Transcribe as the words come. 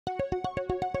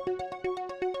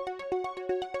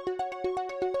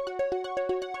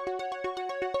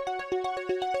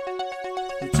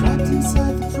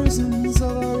inside the prisons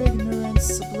of our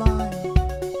ignorance sublime,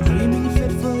 dreaming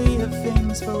fitfully of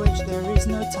things for which there is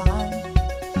no time.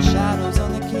 The shadows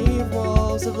on the cave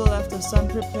walls have left us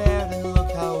unprepared, and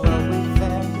look how well we've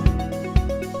fared.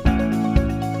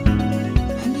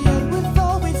 And yet with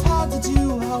all we've had to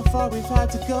do, how far we've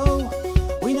had to go,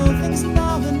 we know things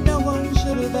now that no one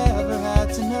should have ever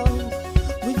had to know.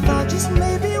 We thought just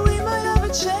maybe we might have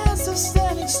a chance of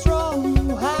standing strong.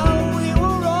 How we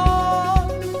were wrong.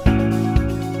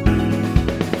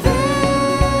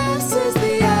 This is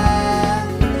the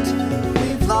end.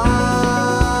 We've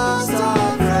lost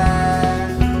our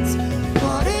friends.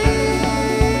 What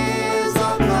is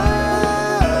our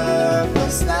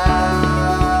purpose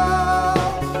now?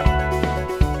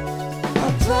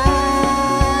 Our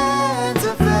plans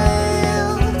have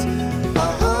failed.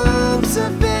 Our hopes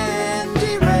have been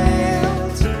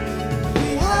derailed. We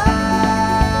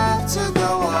have to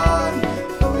go on,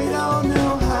 but we don't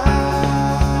know how.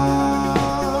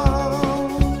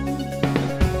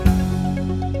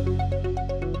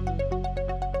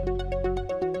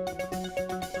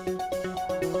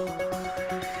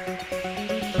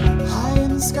 High in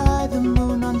the sky, the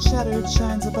moon unshattered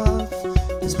shines above.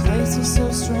 This place is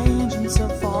so strange and so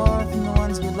far from the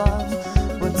ones we love.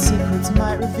 What secrets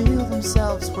might reveal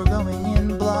themselves? We're going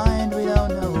in blind, we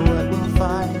don't know what we'll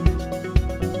find.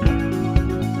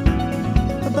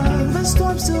 Above, the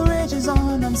storm still rages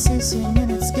on, unceasing in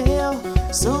its gale.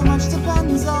 So much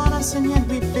depends on us, and yet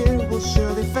we fear we'll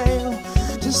surely fail.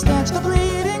 Just stanch the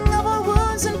bleeding of our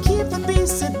wounds and keep the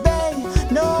beasts at bay.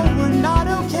 No, we're not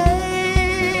okay.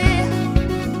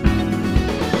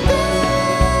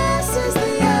 This is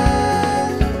the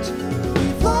end.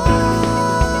 We've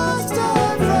lost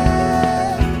our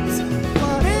friends.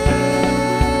 What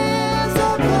is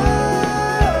our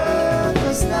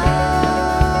purpose now?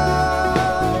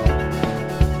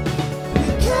 We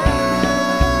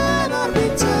cannot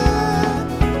return.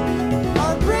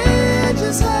 Our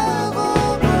bridges have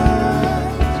all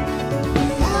burned. We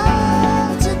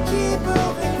have to keep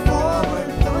moving forward,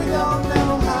 but we don't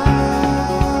know how.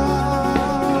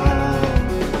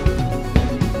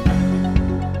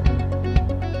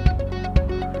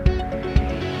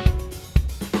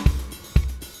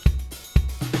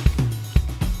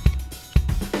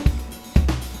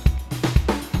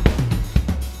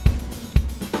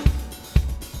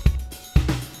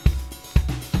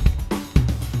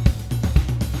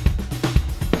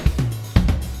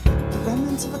 The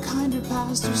remnants of a kinder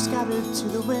past are scattered to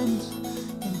the wind.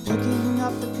 In picking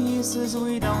up the pieces,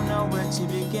 we don't know where to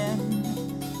begin.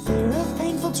 Fear of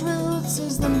painful truths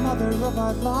is the mother of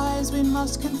our lies. We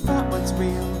must confront what's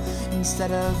real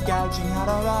instead of gouging out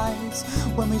our eyes.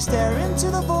 When we stare into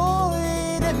the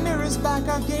void, it mirrors back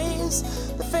our gaze.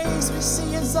 The face we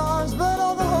see is ours, but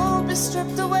all the hope is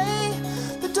stripped away.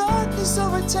 The darkness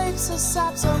overtakes us,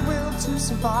 saps our will to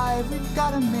survive. We've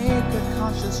gotta make a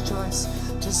conscious choice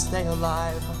to stay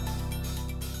alive.